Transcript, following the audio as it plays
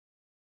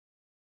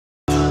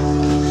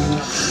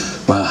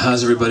Wow,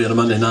 how's everybody on a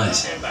Monday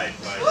night?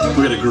 We've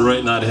got a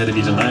great night ahead of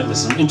you tonight.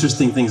 There's some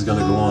interesting things going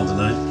to go on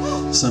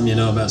tonight. Some you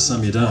know about,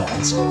 some you don't.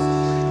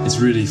 It's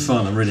really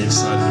fun. I'm really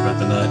excited about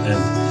the night,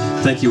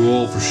 and thank you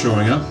all for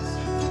showing up.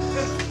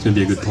 It's going to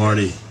be a good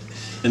party.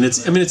 And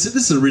this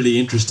is a really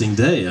interesting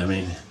day. I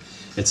mean,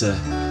 it's a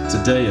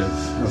day of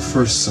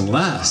firsts and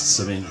lasts.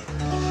 I mean,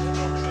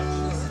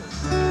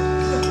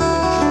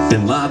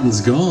 Bin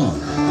Laden's gone.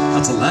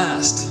 That's a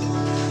last.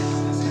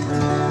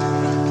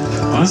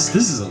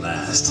 This is a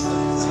last.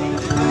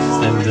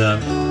 And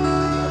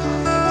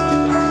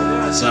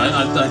so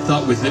I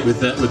thought with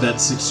that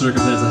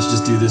circumstance, I should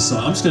just do this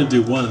song. I'm just going to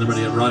do one, and then we're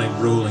going to get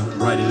rolling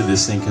right into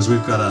this thing, because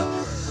we've got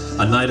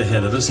a night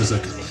ahead of us.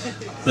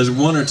 There's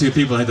one or two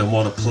people I think that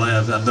want to play.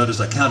 I've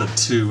noticed I counted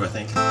 2, I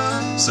think,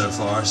 so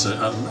far. So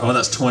oh,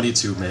 that's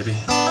 22 maybe.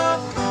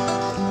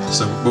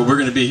 So, but we're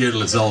going to be here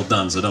till it's all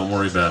done, so don't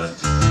worry about it.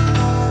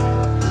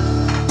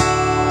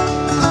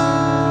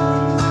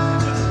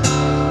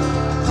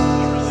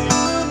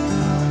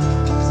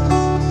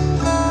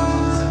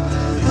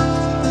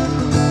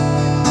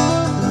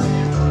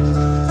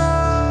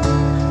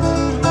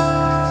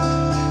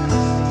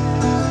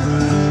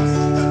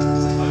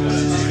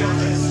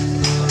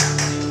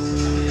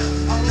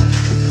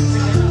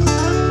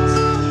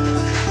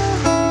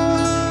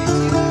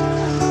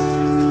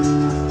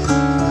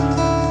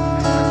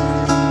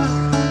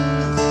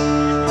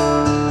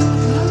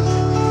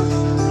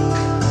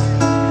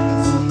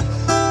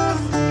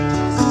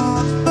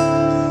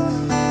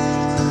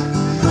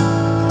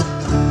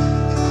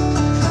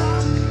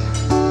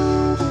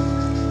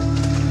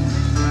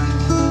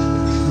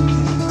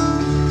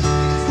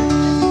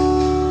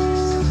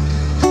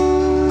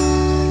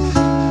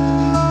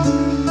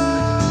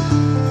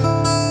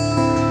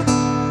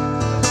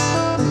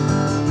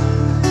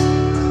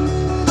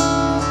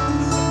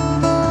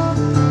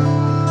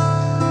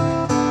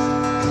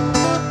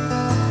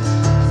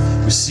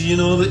 Seeing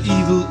all the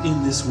evil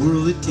in this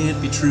world, it can't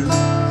be true.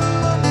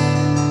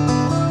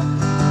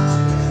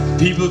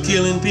 People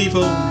killing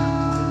people,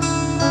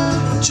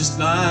 just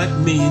like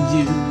me and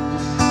you,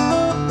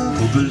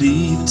 who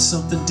believe in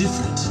something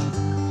different.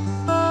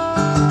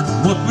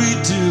 What we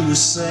do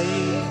is say,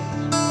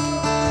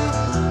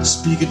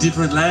 speak a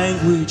different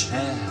language,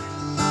 have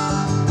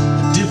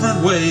a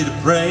different way to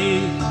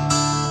pray.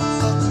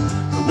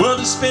 The world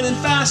is spinning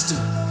faster,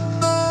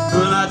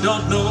 but I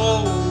don't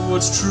know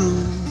what's true.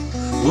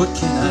 What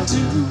can I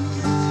do?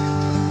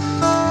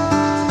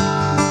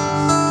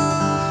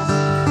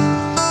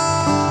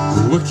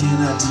 What can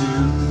I do?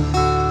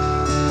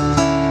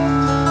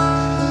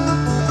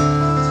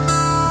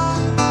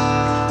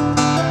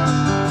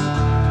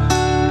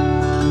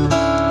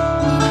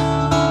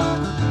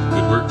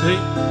 Good work,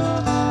 Pete.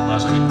 Might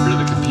as well get rid of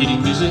the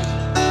competing music.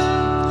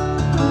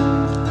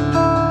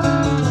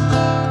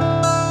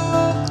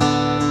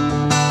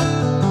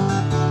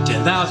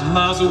 "10,000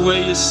 miles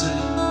away," you say.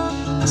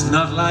 It's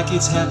not like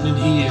it's happening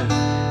here.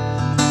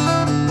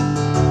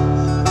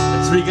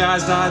 And 3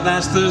 guys died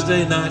last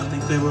Thursday night. I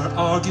think they were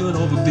arguing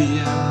over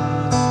beer.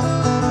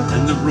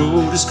 And the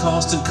road is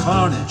constant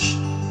carnage,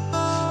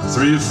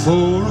 3 or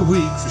 4 a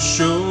week for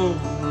sure.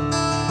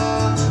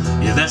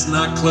 Yeah, that's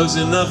not close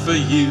enough for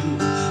you.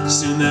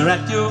 Soon they're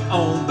at your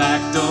own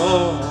back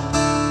door.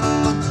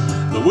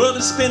 The world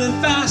is spinning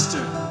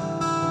faster,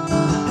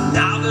 and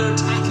now they're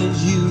attacking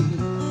you.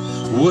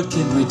 What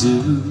can we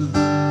do?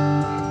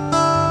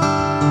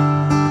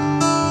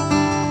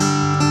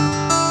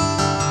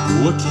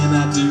 What can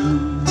I do?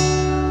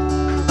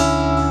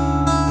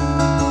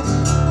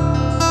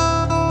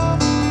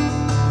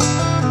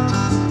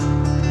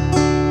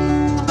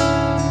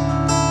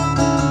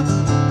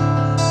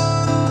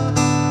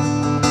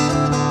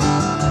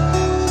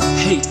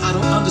 Hate, I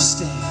don't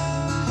understand.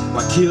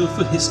 Why kill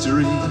for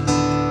history?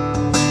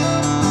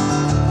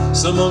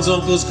 Someone's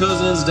uncle's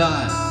cousins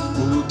died.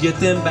 We'll get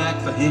them back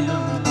for him.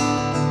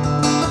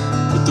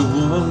 But the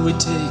one we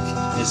take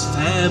is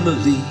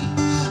family,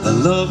 a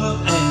lover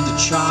and a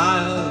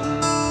child.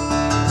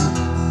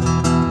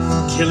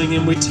 Killing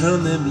him, we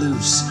turn them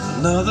loose,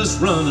 another's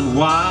running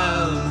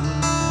wild.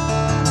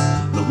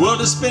 The world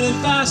is spinning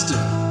faster,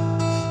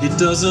 it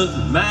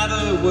doesn't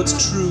matter what's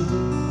true.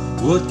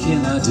 What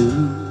can I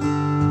do?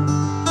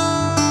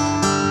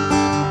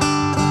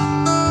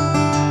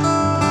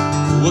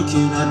 What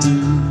can I do?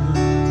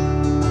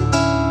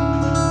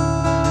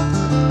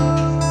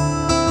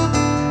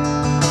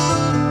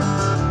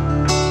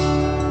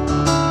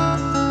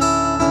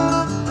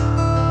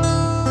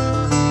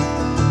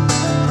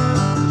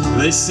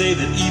 They say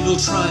that evil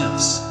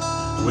triumphs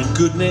when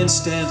good men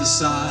stand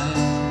aside.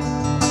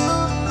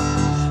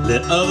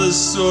 Let others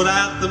sort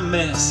out the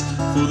mess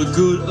for the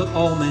good of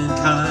all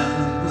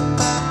mankind.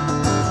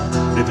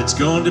 If it's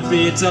going to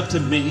be, it's up to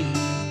me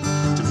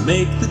to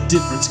make the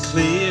difference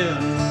clear.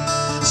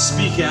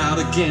 Speak out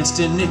against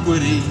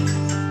iniquity,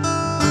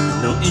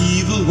 no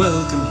evil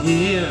welcome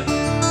here.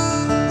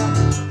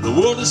 The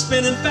world is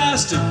spinning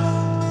faster,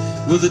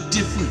 well the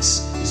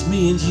difference is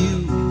me and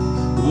you.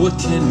 What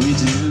can we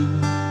do?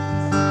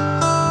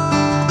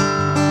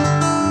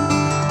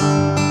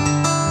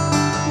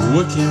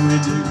 What can we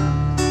do?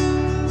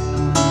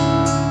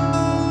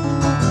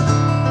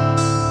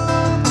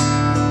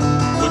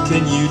 What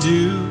can you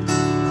do?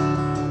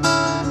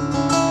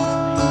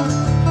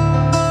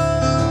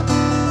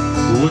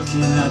 What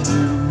can I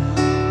do?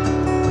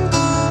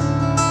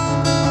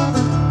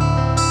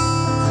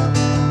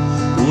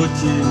 What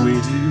can we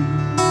do?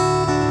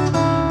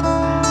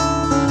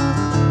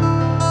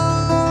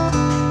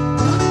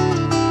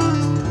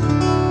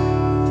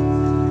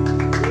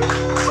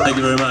 Thank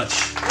you very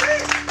much.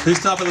 Who's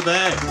top of the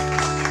bag?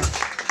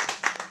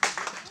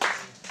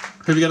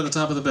 Who have you got at the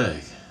top of the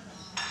bag?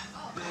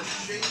 The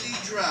Shady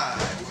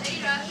Drive.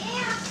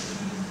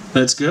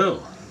 Let's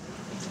go.